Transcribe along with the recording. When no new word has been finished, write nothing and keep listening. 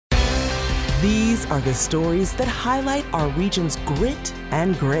These are the stories that highlight our region's grit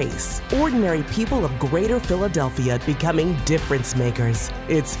and grace. Ordinary people of Greater Philadelphia becoming difference makers.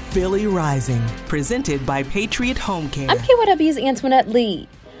 It's Philly Rising, presented by Patriot Home Care. I'm KYW's Antoinette Lee.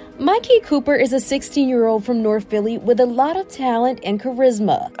 Mikey Cooper is a 16-year-old from North Philly with a lot of talent and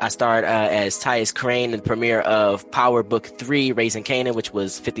charisma. I starred as Tyus Crane in the premiere of Power Book 3, Raising Kanan, which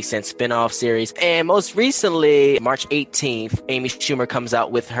was 50 Cent's spinoff series. And most recently, March 18th, Amy Schumer comes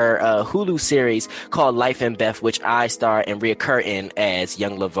out with her Hulu series called Life and Beth, which I star and reoccur in as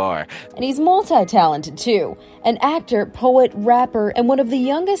young LeVar. And he's multi-talented, too. An actor, poet, rapper, and one of the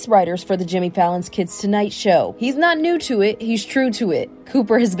youngest writers for the Jimmy Fallon's Kids Tonight show. He's not new to it, he's true to it.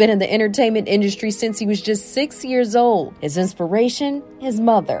 Cooper has been in the entertainment industry since he was just 6 years old. His inspiration, his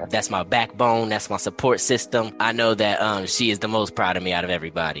mother. That's my backbone. That's my support system. I know that she is the most proud of me out of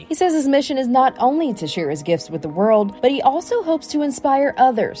everybody. He says his mission is not only to share his gifts with the world, but he also hopes to inspire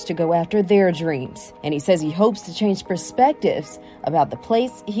others to go after their dreams. And he says he hopes to change perspectives about the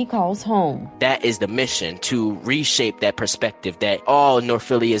place he calls home. That is the mission, to reshape that perspective that all North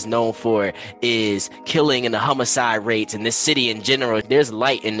Philly is known for is killing and the homicide rates in this city in general. There's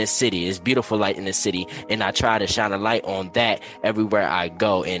light in this city. There's beautiful light in this city. And I try to shine a light on that everywhere I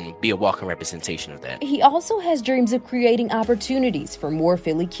go and be a walking representation of that. He also has dreams of creating opportunities for more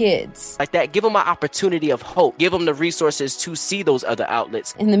Philly kids. Like that, give them an opportunity of hope. Give them the resources to see those other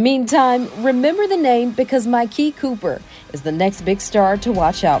outlets. In the meantime, remember the name because Mikey Cooper is the next big star to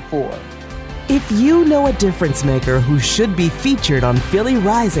watch out for. If you know a difference maker who should be featured on Philly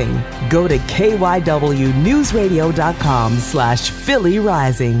Rising, go to KYWNewsRadio.com/Philly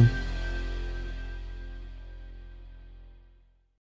Rising.